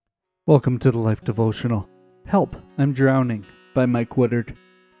Welcome to the Life Devotional. Help, I'm Drowning by Mike Woodard.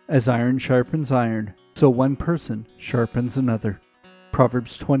 As iron sharpens iron, so one person sharpens another.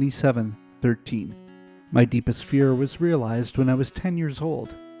 Proverbs 27:13. My deepest fear was realized when I was 10 years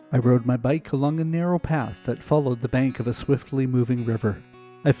old. I rode my bike along a narrow path that followed the bank of a swiftly moving river.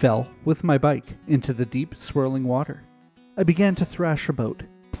 I fell, with my bike, into the deep, swirling water. I began to thrash about,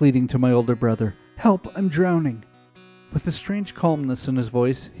 pleading to my older brother, "Help, I'm drowning." With a strange calmness in his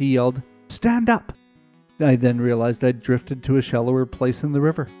voice, he yelled, "Stand up!" I then realized I'd drifted to a shallower place in the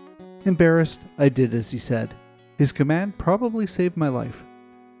river. Embarrassed, I did as he said. His command probably saved my life.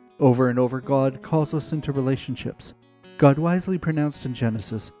 Over and over, God calls us into relationships. God wisely pronounced in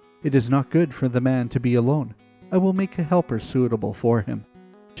Genesis, "It is not good for the man to be alone. I will make a helper suitable for him."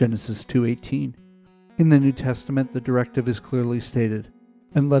 Genesis 2:18. In the New Testament, the directive is clearly stated.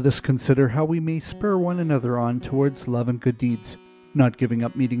 And let us consider how we may spur one another on towards love and good deeds, not giving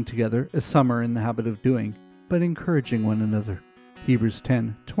up meeting together, as some are in the habit of doing, but encouraging one another. Hebrews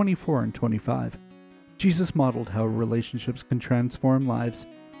 10:24 and 25. Jesus modeled how relationships can transform lives,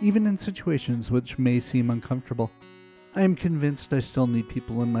 even in situations which may seem uncomfortable. I am convinced I still need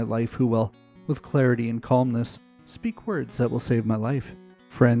people in my life who will, with clarity and calmness, speak words that will save my life.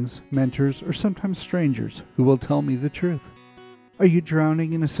 Friends, mentors, or sometimes strangers who will tell me the truth. Are you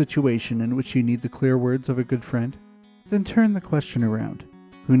drowning in a situation in which you need the clear words of a good friend? Then turn the question around.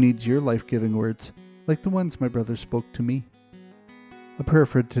 Who needs your life-giving words, like the ones my brother spoke to me? A prayer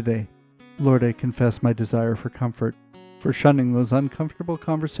for today. Lord, I confess my desire for comfort, for shunning those uncomfortable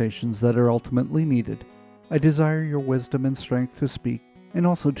conversations that are ultimately needed. I desire your wisdom and strength to speak, and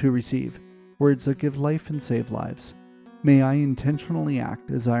also to receive, words that give life and save lives. May I intentionally act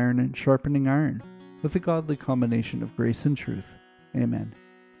as iron and sharpening iron, with a godly combination of grace and truth. Amen.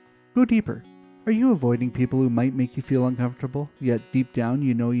 Go deeper. Are you avoiding people who might make you feel uncomfortable, yet deep down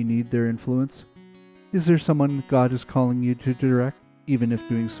you know you need their influence? Is there someone God is calling you to direct, even if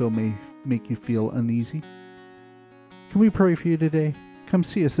doing so may make you feel uneasy? Can we pray for you today? Come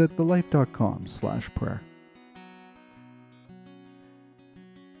see us at thelife.com/prayer.